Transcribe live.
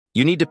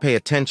You need to pay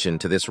attention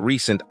to this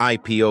recent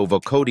IPO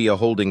Vocodia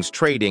Holdings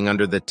trading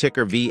under the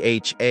ticker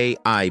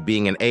VHAI,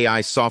 being an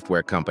AI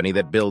software company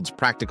that builds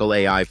practical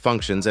AI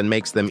functions and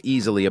makes them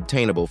easily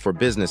obtainable for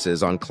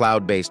businesses on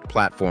cloud-based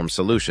platform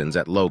solutions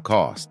at low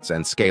costs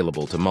and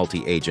scalable to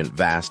multi-agent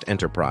vast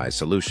enterprise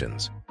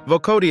solutions.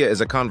 Vocodia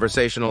is a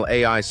conversational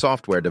AI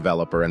software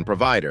developer and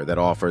provider that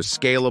offers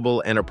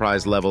scalable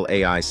enterprise-level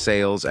AI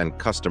sales and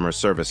customer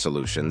service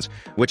solutions,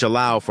 which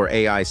allow for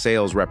AI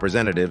sales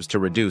representatives to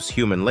reduce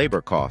human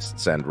labor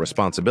costs and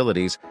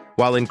responsibilities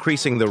while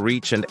increasing the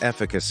reach and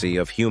efficacy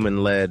of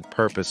human-led,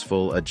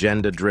 purposeful,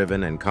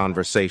 agenda-driven, and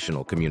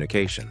conversational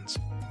communications.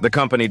 The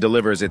company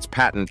delivers its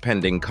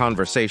patent-pending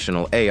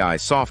conversational AI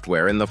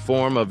software in the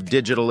form of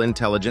digital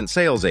intelligent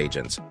sales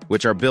agents,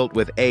 which are built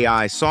with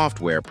AI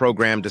software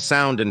programmed to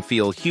sound and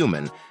feel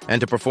human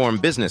and to perform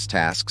business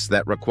tasks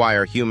that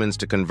require humans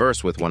to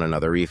converse with one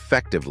another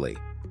effectively,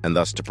 and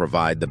thus to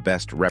provide the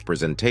best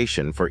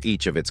representation for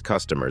each of its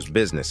customers'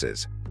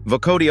 businesses.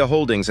 Vocodia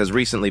Holdings has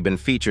recently been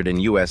featured in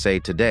USA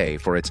Today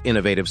for its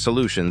innovative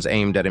solutions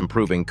aimed at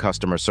improving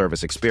customer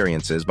service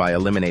experiences by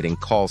eliminating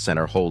call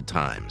center hold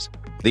times.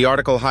 The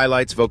article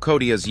highlights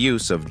Vocodia's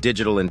use of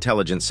digital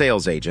intelligent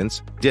sales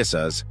agents,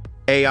 DISAs,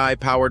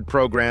 AI-powered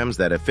programs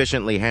that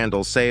efficiently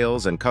handle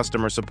sales and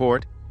customer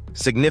support,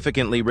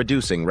 significantly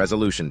reducing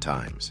resolution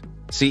times.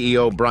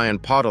 CEO Brian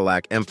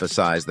Podolak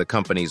emphasized the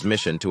company's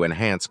mission to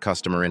enhance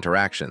customer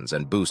interactions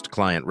and boost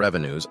client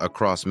revenues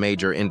across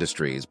major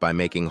industries by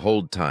making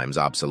hold times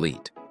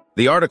obsolete.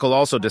 The article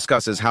also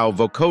discusses how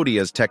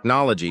Vocodia's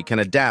technology can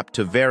adapt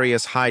to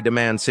various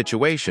high-demand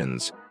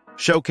situations,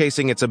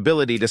 showcasing its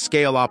ability to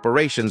scale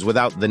operations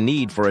without the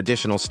need for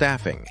additional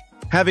staffing.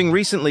 Having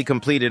recently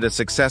completed a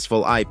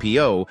successful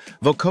IPO,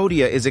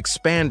 Vocodia is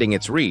expanding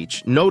its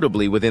reach,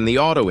 notably within the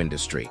auto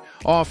industry,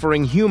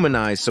 offering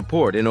humanized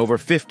support in over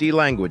 50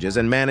 languages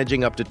and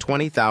managing up to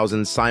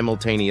 20,000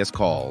 simultaneous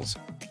calls.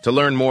 To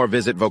learn more,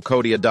 visit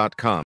Vocodia.com.